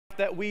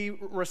that we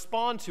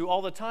respond to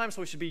all the time,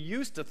 so we should be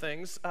used to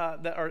things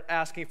that are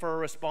asking for a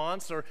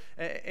response,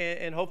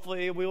 and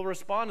hopefully we will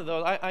respond to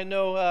those. I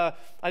know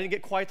I didn't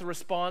get quite the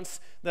response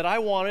that I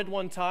wanted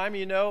one time.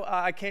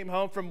 I came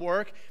home from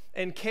work,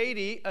 and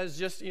Katie is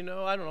just, 3 or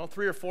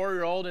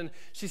 4-year-old, and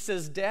she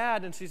says,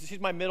 Dad, and she's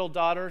my middle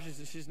daughter.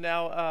 She's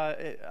now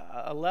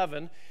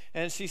 11,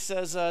 and she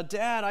says,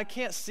 Dad, I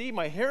can't see.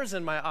 My hair's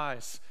in my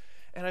eyes.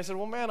 And I said,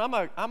 well, man,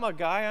 I'm a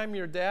guy. I'm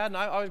your dad, and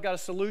I always got a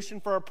solution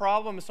for a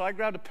problem. So I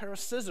grabbed a pair of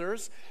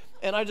scissors,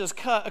 and I just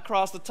cut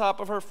across the top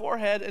of her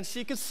forehead, and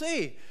she could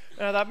see.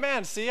 And I thought,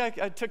 man, see, I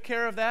took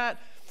care of that.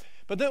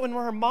 But then when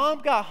her mom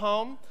got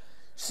home,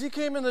 she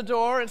came in the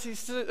door, and she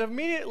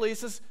immediately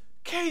says,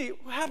 Katie,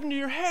 what happened to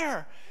your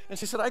hair? And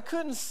she said, I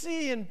couldn't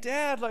see, and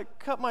Dad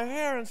cut my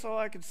hair, and so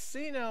I could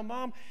see now,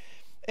 Mom.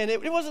 And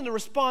it wasn't a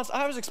response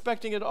I was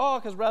expecting at all,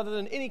 because rather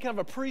than any kind of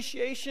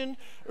appreciation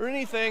or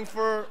anything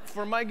for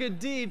my good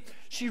deed,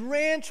 she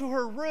ran to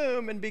her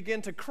room and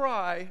began to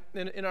cry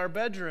in our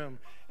bedroom.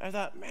 And I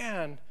thought,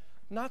 man,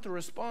 not the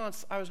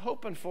response I was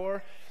hoping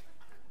for.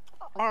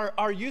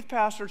 Our youth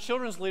pastor,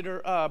 children's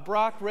leader,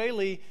 Brock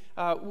Rayleigh,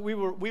 we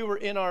were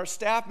in our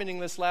staff meeting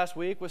this last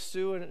week with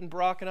Sue and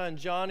Brock and I and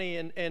Johnny,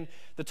 and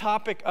the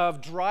topic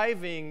of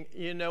driving,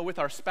 with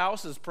our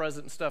spouses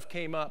present and stuff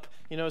came up.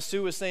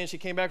 Sue was saying she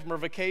came back from her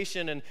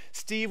vacation, and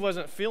Steve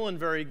wasn't feeling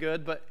very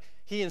good, but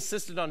he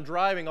insisted on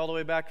driving all the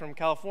way back from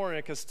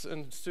California,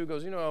 and Sue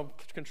goes, how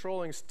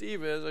controlling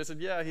Steve is. I said,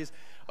 yeah, he's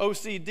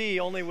OCD,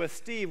 only with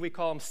Steve we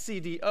call him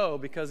CDO,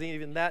 because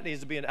even that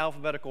needs to be in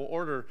alphabetical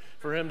order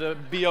for him to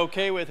be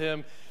okay with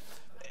him.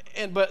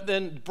 But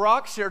then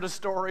Brock shared a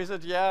story. He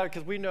said, yeah,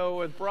 because we know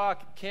with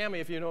Brock, Cammie,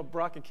 if you know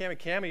Brock and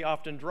Cammie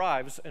often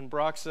drives. And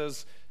Brock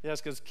says,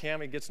 yes, because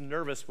Cammie gets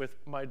nervous with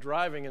my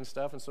driving and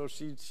stuff, and so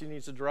she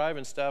needs to drive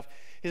and stuff.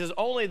 He says,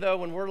 only though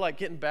when we're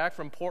getting back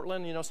from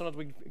Portland, sometimes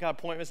we got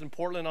appointments in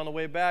Portland on the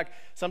way back,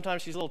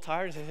 sometimes she's a little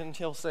tired, and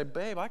he'll say,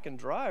 babe, I can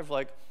drive,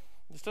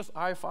 it's just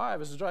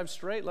I-5, it's drive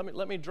straight,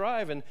 let me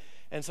drive.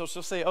 And so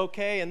she'll say,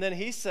 okay. And then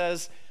he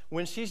says,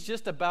 when she's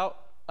just about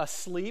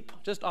asleep,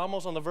 just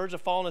almost on the verge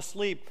of falling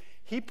asleep,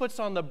 he puts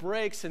on the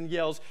brakes and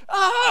yells,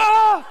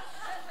 ah!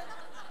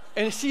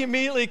 And she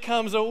immediately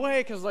comes away,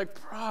 because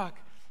Brock,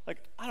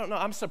 I don't know,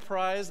 I'm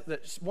surprised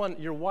that, one,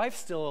 your wife's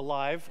still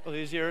alive all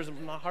these years,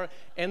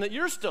 and that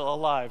you're still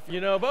alive.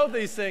 Both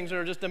these things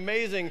are just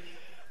amazing.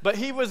 But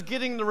he was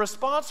getting the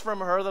response from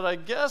her that I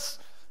guess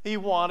he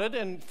wanted,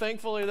 and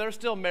thankfully they're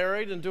still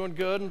married and doing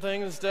good and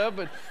things and stuff.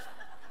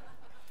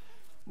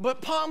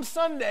 But Palm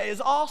Sunday is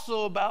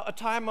also about a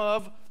time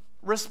of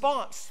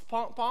response.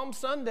 Palm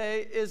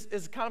Sunday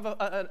is kind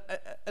of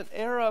an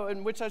era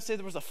in which I'd say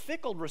there was a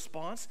fickle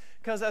response,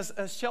 because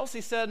as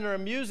Chelsea said in her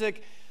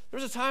music,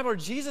 there's a time where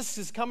Jesus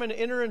is coming to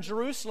enter in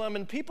Jerusalem,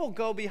 and people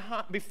go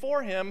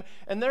before him,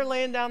 and they're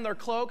laying down their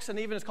cloaks, and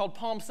even it's called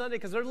Palm Sunday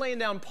because they're laying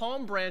down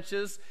palm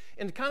branches,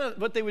 and kind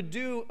of what they would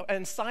do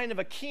in sign of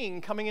a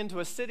king coming into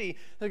a city.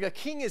 Like a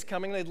king is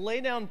coming, they'd lay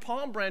down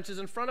palm branches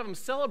in front of him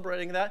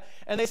celebrating that,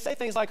 and they say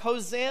things like,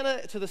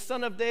 Hosanna to the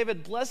Son of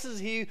David, blessed is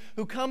he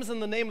who comes in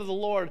the name of the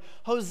Lord,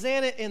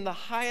 Hosanna in the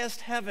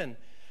highest heaven.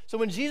 So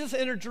when Jesus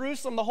entered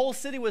Jerusalem, the whole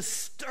city was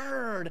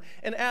stirred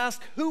and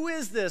asked, who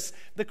is this?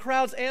 The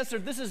crowds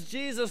answered, this is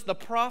Jesus, the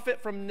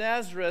prophet from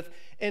Nazareth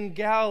in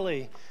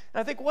Galilee.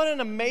 And I think what an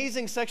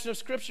amazing section of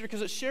Scripture,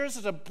 because it shares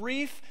us a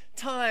brief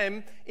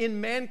time in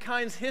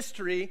mankind's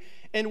history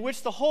in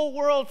which the whole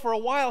world for a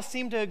while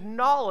seemed to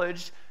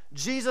acknowledge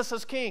Jesus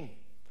as king.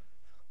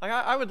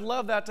 I would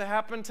love that to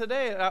happen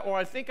today, or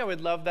I think I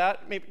would love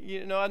that.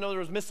 Maybe, I know there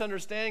was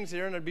misunderstandings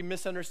here, and there'd be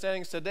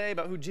misunderstandings today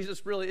about who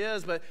Jesus really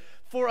is, but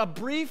for a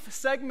brief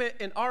segment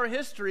in our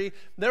history,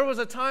 there was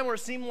a time where it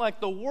seemed like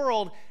the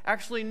world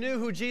actually knew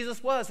who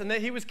Jesus was, and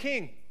that he was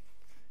king.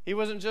 He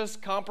wasn't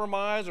just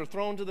compromised or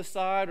thrown to the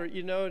side, or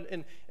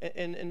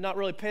and not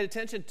really paid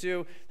attention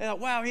to. They thought,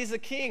 wow, he's a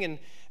king. And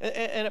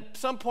at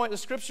some point in the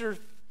Scripture,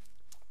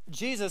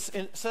 Jesus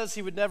says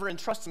he would never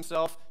entrust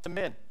himself to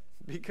men,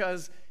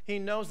 because he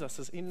knows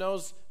us. He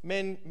knows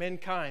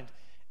mankind.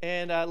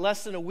 And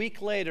less than a week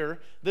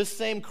later, this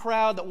same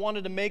crowd that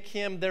wanted to make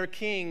him their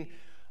king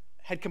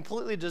had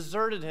completely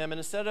deserted him. And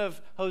instead of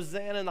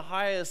Hosanna in the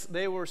highest,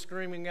 they were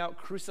screaming out,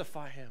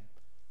 crucify him,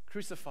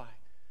 crucify.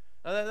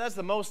 Now, that's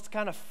the most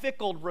kind of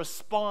fickle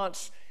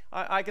response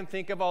I can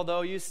think of,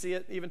 although you see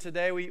it even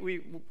today.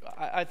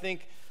 I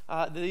think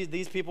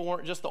these people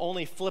weren't just the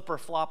only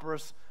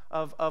flipper-floppers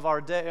of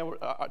our day.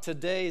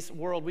 Today's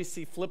world, we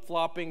see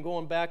flip-flopping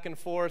going back and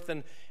forth,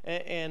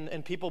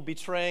 and people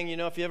betraying.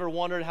 If you ever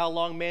wondered how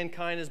long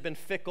mankind has been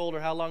fickle,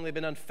 or how long they've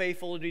been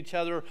unfaithful to each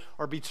other,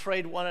 or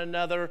betrayed one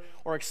another,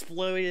 or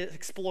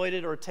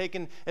exploited or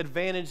taken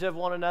advantage of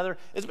one another,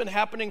 it's been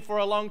happening for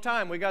a long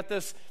time. We got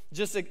this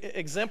just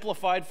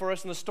exemplified for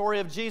us in the story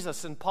of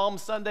Jesus, in Palm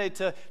Sunday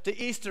to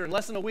Easter. In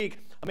less than a week,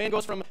 a man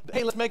goes from,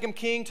 hey, let's make him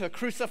king, to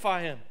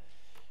crucify him.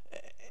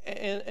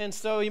 And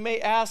so you may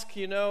ask,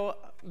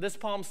 this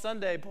Palm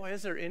Sunday, boy,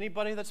 is there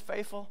anybody that's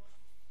faithful?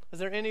 Is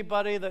there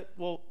anybody that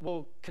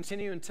will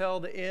continue until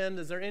the end?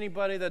 Is there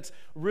anybody that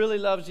really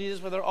loves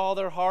Jesus with all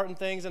their heart and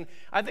things? And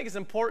I think it's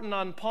important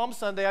on Palm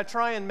Sunday. I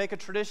try and make a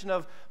tradition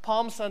of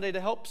Palm Sunday to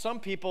help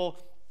some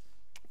people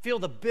feel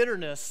the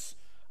bitterness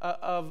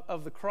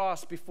of the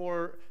cross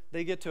before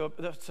they get to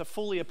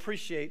fully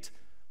appreciate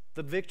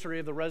the victory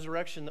of the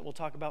resurrection that we'll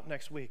talk about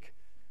next week.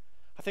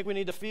 I think we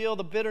need to feel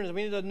the bitterness.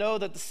 We need to know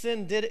that the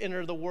sin did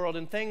enter the world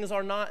and things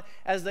are not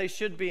as they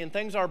should be and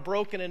things are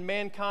broken in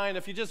mankind.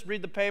 If you just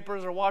read the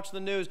papers or watch the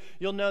news,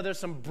 you'll know there's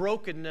some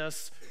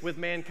brokenness with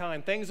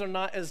mankind. Things are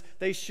not as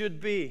they should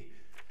be.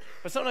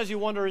 But sometimes you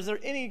wonder, is there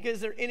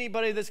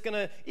anybody that's going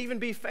to even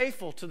be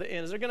faithful to the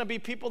end? Is there going to be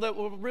people that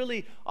will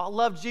really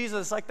love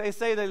Jesus like they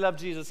say they love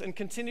Jesus and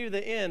continue to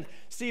the end?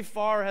 Steve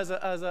Farr has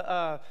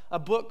a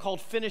book called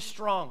Finish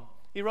Strong.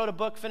 He wrote a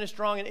book, Finish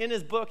Strong, and in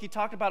his book he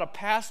talked about a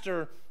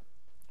pastor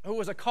who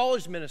was a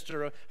college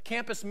minister, a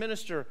campus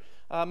minister,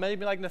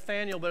 maybe like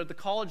Nathaniel, but at the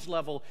college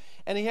level.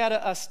 And he had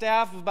a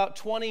staff of about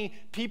 20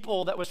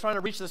 people that was trying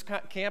to reach this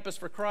campus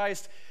for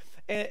Christ,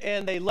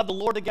 and they loved the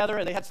Lord together,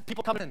 and they had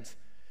people coming in.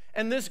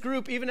 And this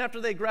group, even after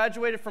they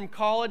graduated from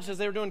college, as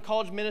they were doing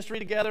college ministry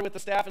together with the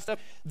staff and stuff,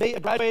 they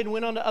graduated and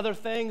went on to other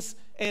things.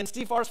 And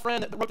Steve Farr's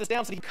friend that wrote this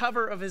down said he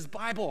cover of his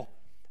Bible.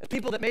 As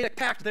people that made a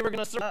pact, they were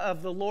going to serve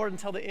of the Lord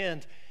until the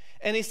end.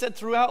 And he said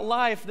throughout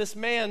life, this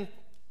man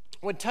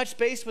would touch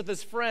base with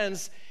his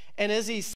friends, and as he